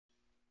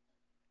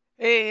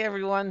Hey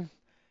everyone,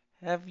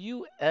 have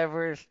you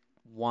ever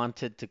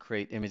wanted to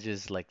create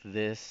images like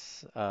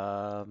this?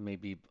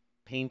 Maybe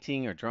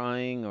painting or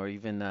drawing or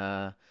even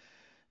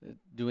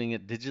doing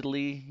it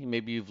digitally?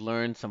 Maybe you've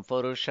learned some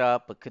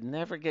Photoshop but could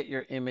never get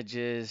your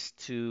images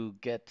to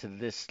get to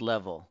this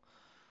level.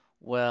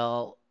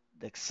 Well,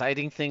 the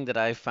exciting thing that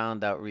I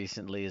found out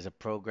recently is a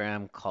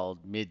program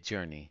called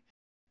MidJourney.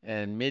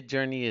 And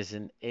MidJourney is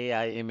an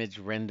AI image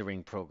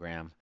rendering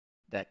program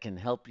that can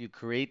help you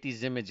create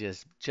these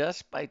images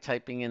just by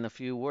typing in a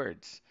few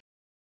words.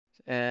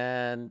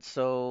 And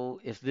so,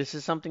 if this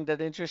is something that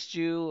interests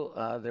you,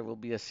 there will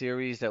be a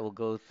series that will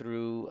go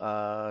through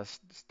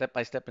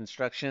step-by-step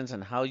instructions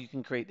on how you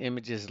can create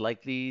images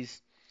like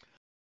these.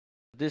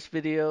 This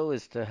video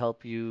is to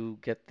help you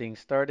get things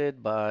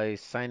started by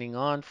signing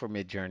on for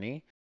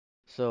MidJourney.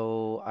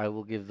 So I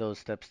will give those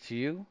steps to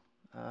you.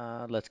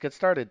 Let's get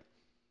started.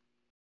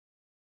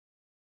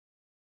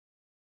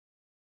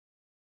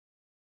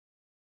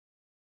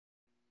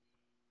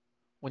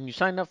 When you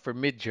sign up for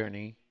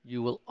MidJourney,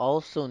 you will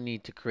also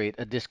need to create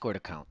a Discord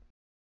account.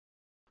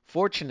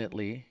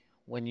 Fortunately,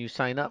 when you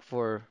sign up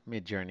for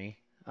MidJourney,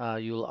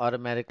 you'll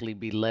automatically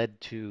be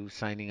led to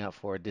signing up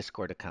for a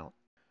Discord account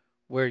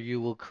where you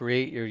will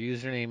create your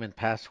username and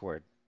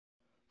password.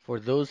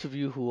 For those of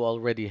you who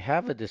already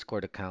have a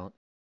Discord account,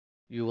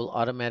 you will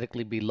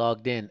automatically be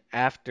logged in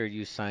after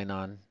you sign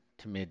on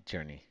to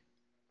MidJourney.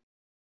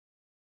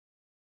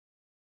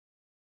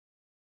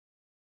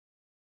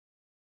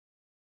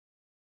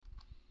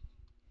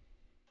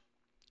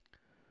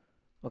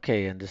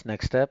 Okay, in this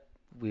next step,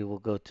 we will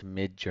go to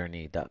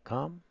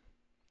midjourney.com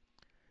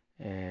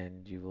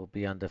and you will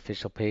be on the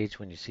official page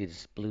when you see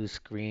this blue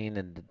screen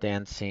and the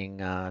dancing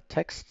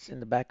texts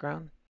in the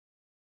background.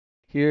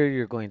 Here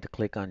you're going to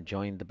click on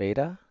Join the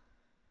Beta.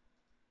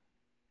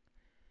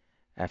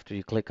 After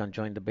you click on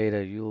Join the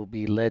Beta, you will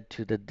be led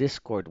to the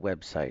Discord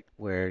website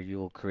where you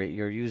will create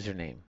your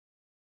username.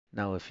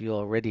 Now, if you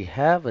already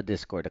have a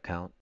Discord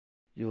account,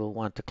 you will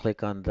want to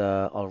click on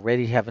the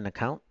Already Have an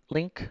Account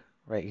link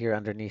right here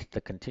underneath the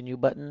Continue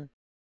button.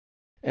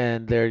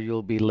 And there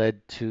you'll be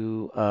led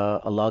to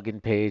a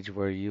login page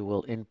where you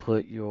will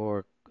input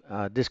your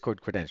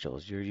Discord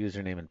credentials, your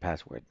username and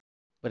password.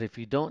 But if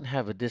you don't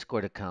have a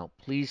Discord account,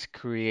 please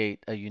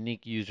create a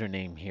unique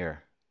username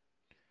here.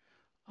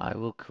 I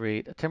will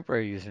create a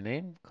temporary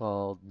username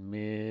called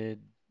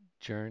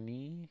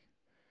MidJourney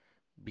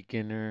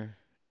Beginner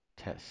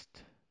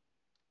Test.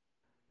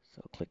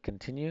 So click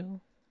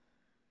Continue.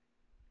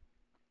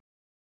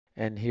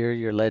 And here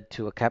you're led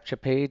to a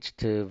CAPTCHA page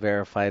to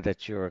verify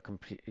that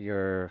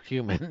you're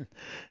human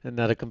and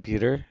not a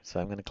computer. So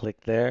I'm going to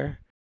click there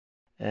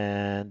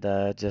and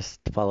just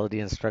follow the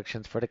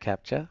instructions for the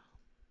CAPTCHA.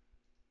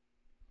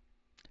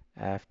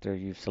 After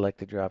you've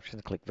selected your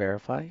options, click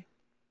Verify.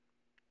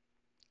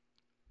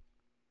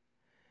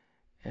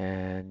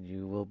 And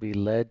you will be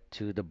led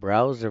to the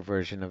browser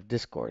version of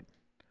Discord.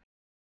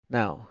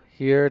 Now,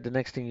 here, the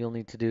next thing you'll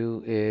need to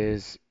do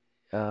is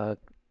uh,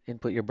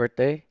 input your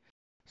birthday.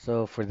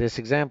 So for this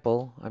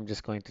example, I'm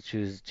just going to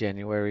choose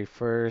January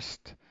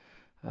 1st,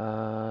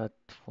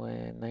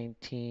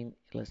 19,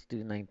 let's do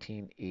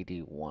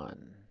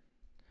 1981.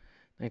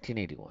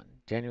 1981,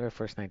 January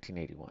 1st,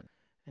 1981.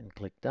 And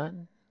click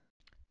Done.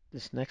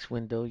 This next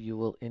window, you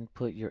will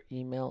input your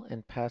email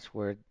and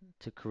password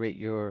to create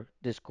your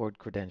Discord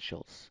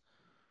credentials.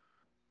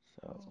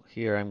 So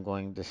here I'm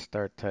going to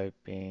start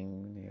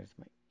typing, here's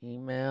my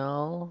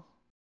email,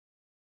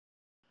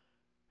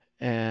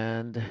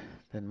 and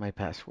then my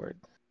password.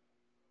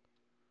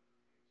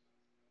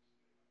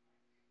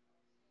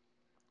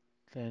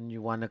 Then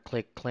you want to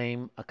click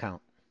Claim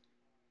Account.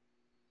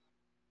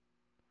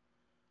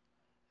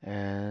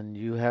 And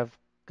you have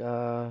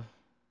uh,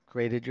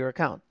 created your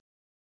account.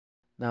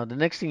 Now, the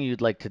next thing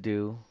you'd like to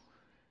do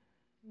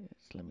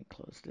is, let me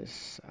close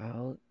this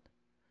out.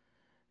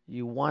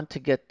 You want to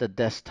get the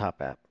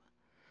desktop app.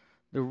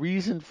 The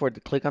reason for the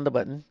click on the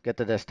button, get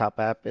the desktop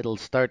app, it'll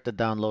start the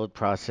download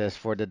process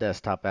for the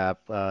desktop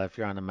app if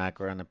you're on a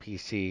Mac or on a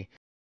PC.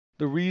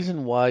 The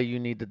reason why you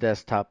need the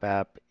desktop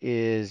app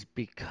is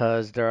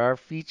because there are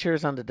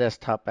features on the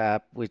desktop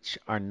app which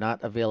are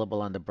not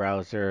available on the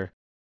browser,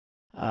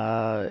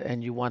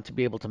 and you want to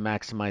be able to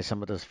maximize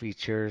some of those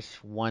features.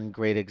 One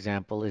great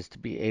example is to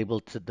be able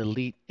to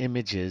delete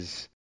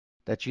images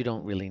that you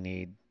don't really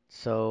need.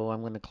 So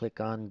I'm going to click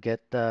on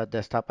Get the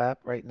Desktop App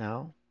right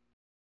now,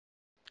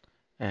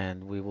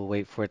 and we will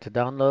wait for it to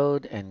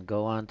download and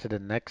go on to the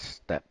next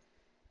step.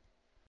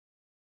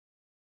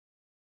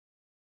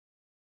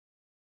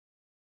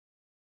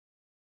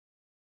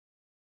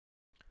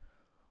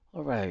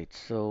 All right,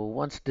 so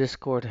once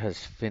Discord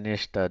has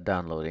finished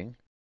downloading,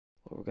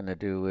 what we're going to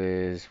do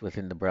is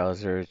within the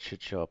browser, it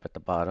should show up at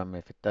the bottom.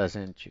 If it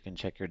doesn't, you can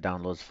check your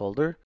downloads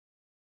folder.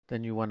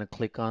 Then you want to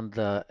click on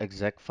the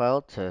exec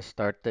file to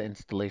start the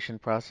installation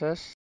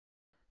process.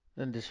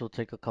 Then this will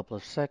take a couple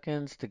of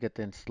seconds to get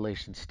the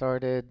installation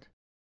started.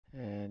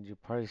 And you'll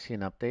probably see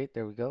an update.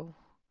 There we go.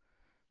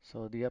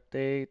 So the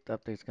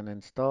update's going to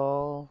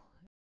install.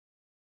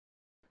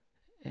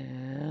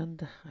 And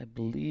and I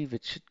believe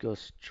it should go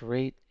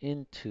straight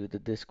into the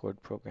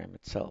Discord program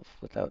itself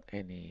without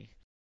any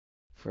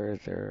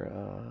further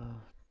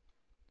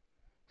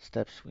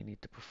steps we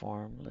need to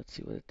perform. Let's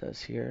see what it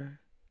does here.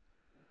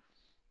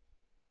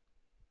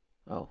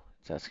 Oh,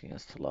 it's asking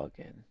us to log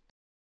in.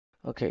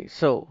 Okay,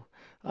 so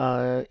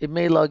it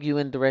may log you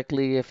in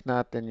directly. If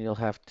not, then you'll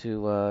have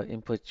to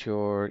input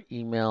your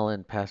email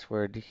and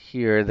password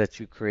here that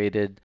you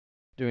created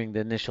during the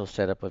initial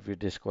setup of your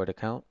Discord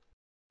account.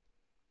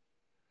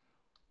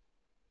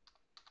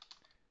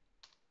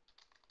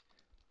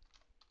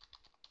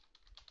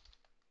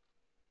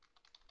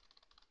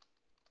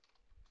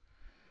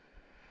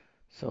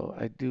 So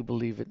I do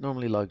believe it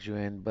normally logs you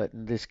in, but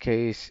in this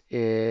case,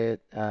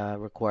 it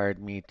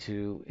required me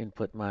to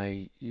input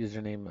my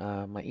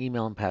username, my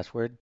email and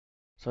password.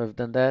 So I've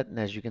done that, and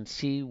as you can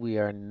see, we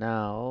are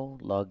now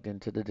logged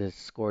into the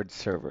Discord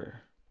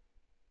server.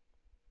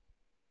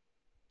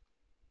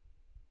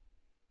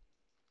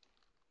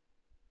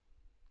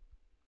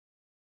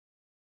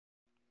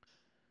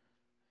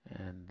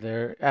 And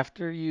there,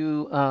 after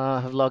you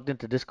have logged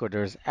into Discord,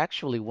 there's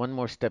actually one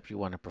more step you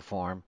want to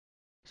perform.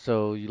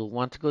 So you'll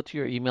want to go to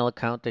your email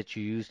account that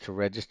you use to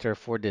register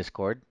for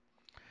Discord,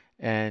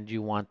 and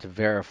you want to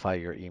verify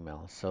your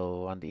email.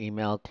 So on the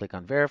email, click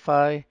on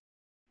verify.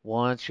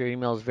 Once your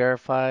email is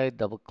verified,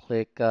 double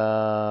click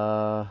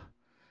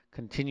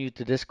continue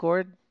to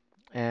Discord,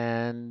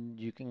 and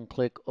you can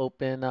click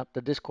open up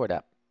the Discord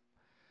app.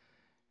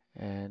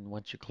 And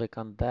once you click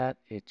on that,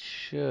 it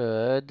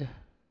should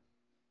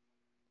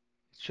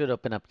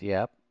open up the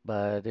app,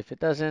 but if it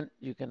doesn't,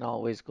 you can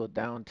always go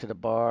down to the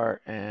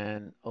bar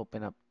and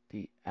open up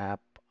the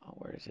app.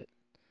 Where is it?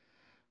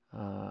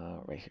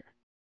 Right here.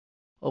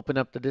 Open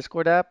up the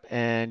Discord app,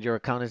 and your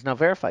account is now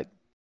verified.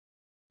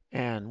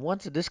 And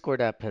once the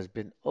Discord app has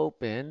been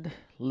opened,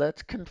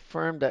 let's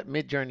confirm that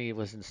MidJourney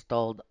was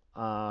installed.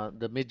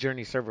 The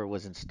MidJourney server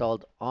was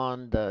installed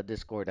on the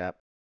Discord app.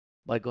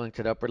 By going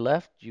to the upper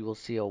left, you will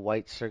see a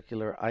white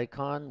circular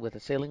icon with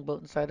a sailing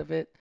boat inside of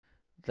it.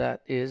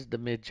 That is the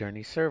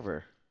MidJourney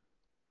server.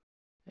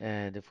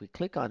 And if we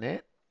click on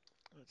it,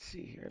 let's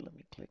see here. Let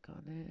me click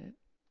on it.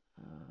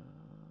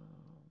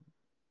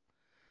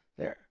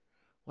 There.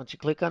 Once you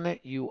click on it,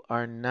 you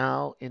are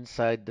now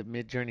inside the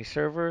MidJourney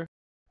server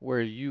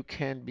where you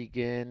can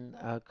begin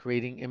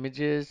creating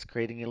images,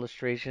 creating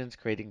illustrations,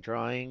 creating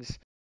drawings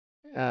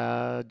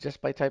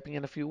just by typing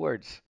in a few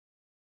words.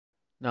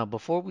 Now,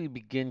 before we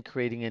begin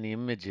creating any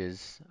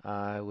images,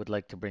 I would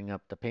like to bring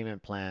up the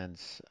payment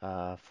plans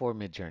for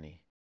MidJourney.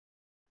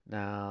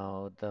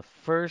 Now, around the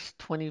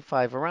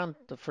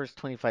first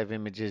 25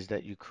 images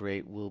that you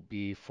create will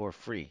be for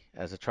free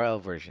as a trial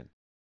version.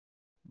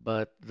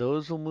 But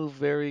those will move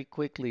very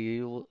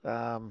quickly.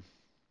 When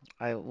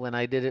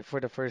I did it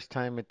for the first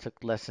time, it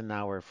took less than an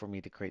hour for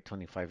me to create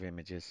 25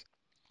 images.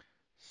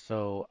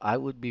 So I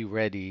would be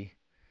ready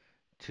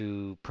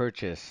to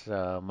purchase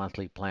a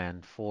monthly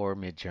plan for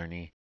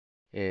MidJourney.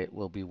 It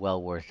will be well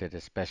worth it,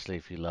 especially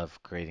if you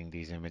love creating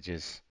these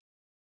images.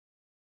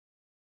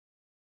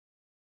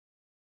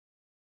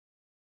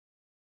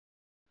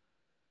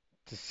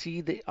 To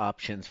see the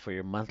options for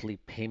your monthly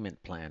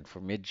payment plan for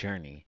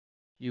MidJourney,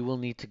 you will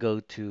need to go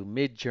to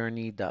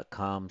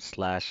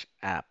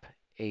midjourney.com/app,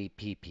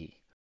 APP.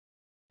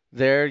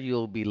 There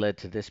you'll be led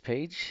to this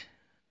page,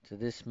 to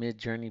this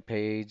MidJourney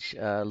page.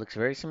 Looks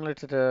very similar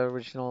to the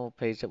original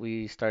page that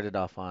we started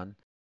off on.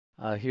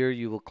 Here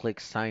you will click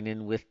sign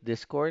in with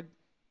Discord,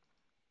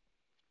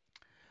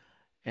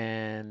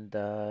 and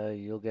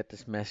you'll get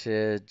this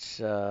message.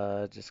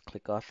 Just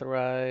click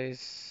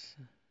authorize,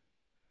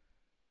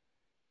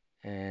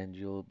 and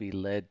you'll be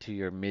led to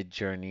your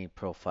MidJourney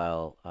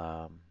profile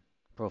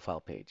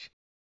page.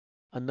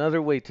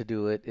 Another way to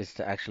do it is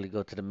to actually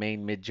go to the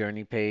main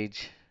MidJourney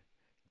page,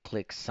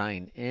 click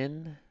sign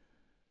in,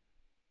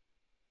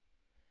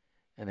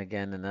 and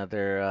again,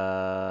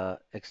 another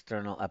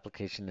external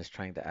application is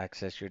trying to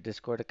access your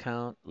Discord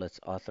account. Let's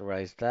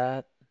authorize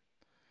that.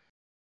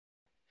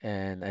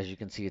 And as you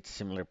can see, it's a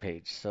similar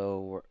page.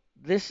 So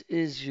this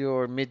is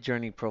your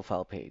MidJourney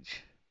profile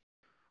page,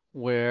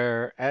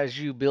 where as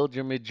you build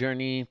your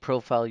MidJourney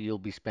profile, you'll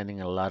be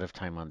spending a lot of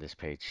time on this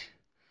page.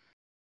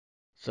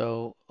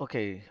 So,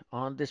 okay,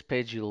 on this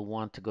page, you'll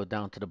want to go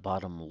down to the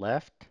bottom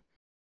left.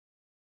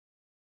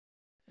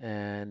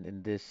 And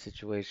in this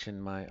situation,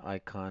 my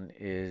icon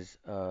is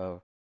a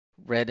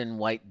red and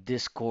white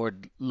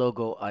Discord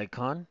logo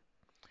icon.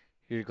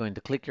 You're going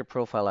to click your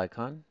profile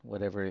icon,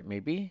 whatever it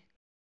may be.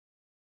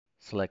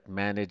 Select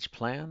Manage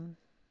Plan.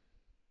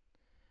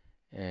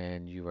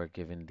 And you are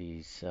given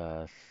these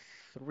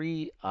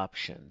three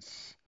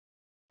options.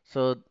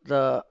 So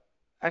the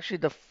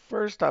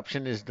first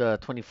option is the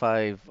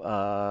 25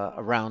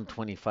 around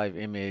 25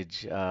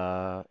 image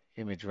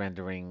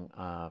rendering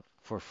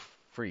for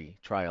free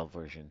trial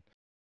version.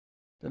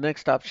 The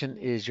next option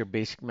is your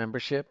basic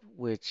membership,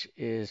 which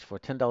is for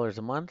 $10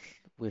 a month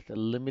with a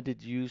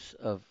limited use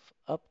of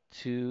up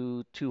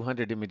to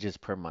 200 images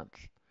per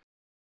month.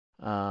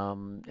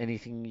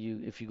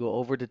 If you go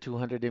over the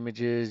 200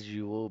 images,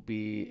 you will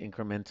be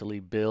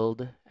incrementally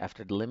billed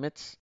after the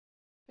limits.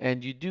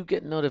 And you do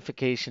get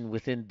notification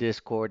within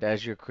Discord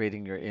as you're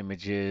creating your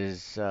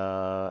images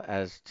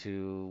as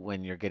to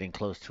when you're getting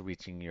close to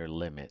reaching your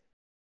limit.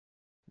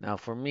 Now,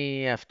 for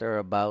me, after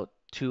about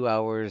 2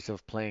 hours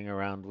of playing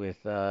around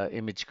with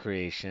image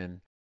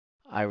creation,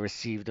 I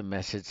received a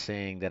message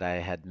saying that I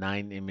had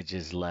 9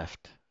 images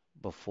left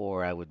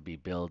before I would be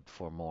billed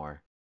for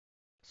more.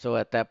 So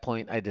at that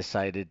point, I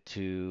decided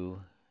to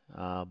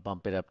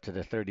bump it up to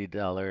the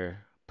 $30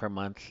 per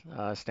month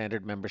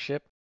standard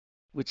membership,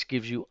 which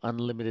gives you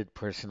unlimited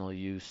personal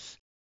use.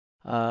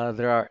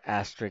 There are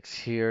asterisks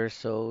here,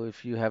 so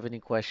if you have any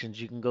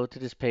questions, you can go to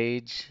this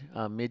page,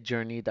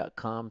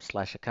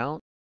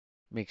 midjourney.com/account.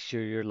 Make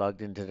sure you're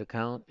logged into the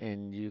account,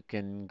 and you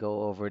can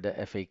go over the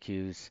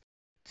FAQs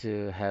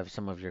to have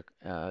some of your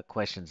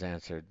questions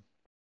answered.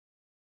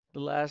 The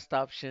last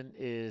option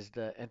is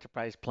the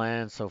enterprise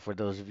plan. So for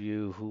those of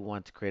you who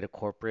want to create a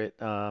corporate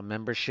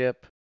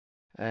membership,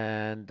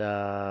 and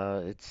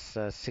it's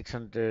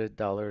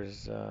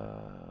 $600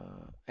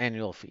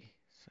 annual fee.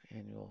 So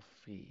annual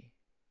fee.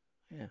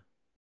 Yeah.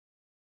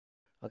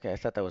 Okay, I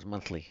thought that was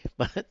monthly,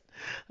 but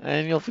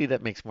annual fee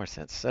that makes more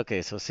sense.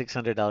 Okay, so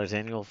 $600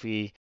 annual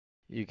fee.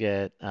 You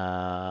get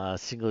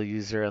single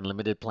user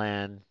unlimited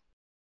plan,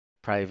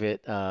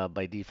 private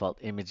by default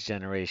image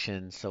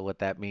generation. So what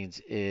that means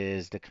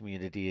is the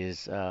community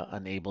is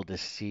unable to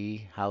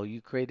see how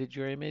you created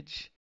your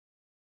image.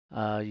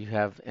 You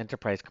have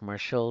enterprise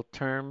commercial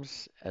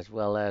terms as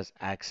well as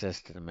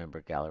access to the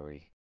member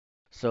gallery.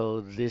 So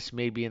this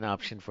may be an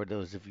option for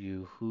those of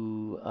you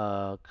who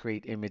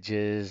create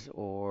images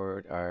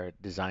or are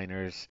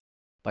designers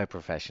by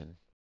profession.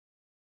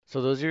 So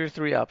those are your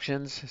three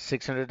options: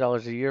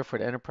 $600 a year for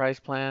the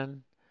enterprise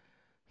plan,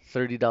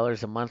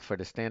 $30 a month for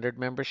the standard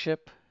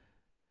membership,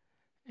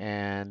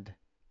 and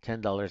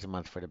 $10 a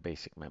month for the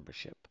basic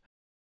membership.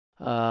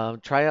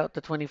 Try out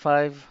the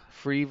 25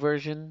 free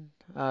version,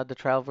 the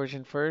trial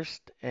version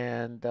first,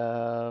 and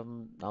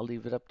I'll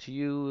leave it up to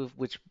you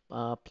which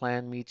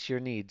plan meets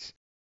your needs.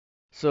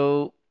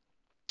 So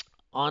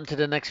on to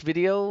the next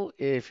video.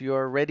 If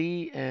you're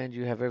ready and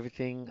you have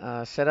everything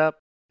set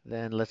up,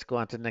 then let's go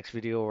on to the next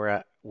video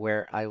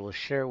where I will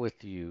share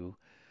with you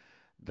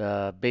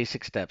the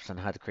basic steps on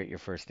how to create your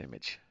first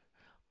image.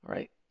 All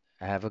right.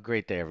 Have a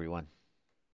great day, everyone.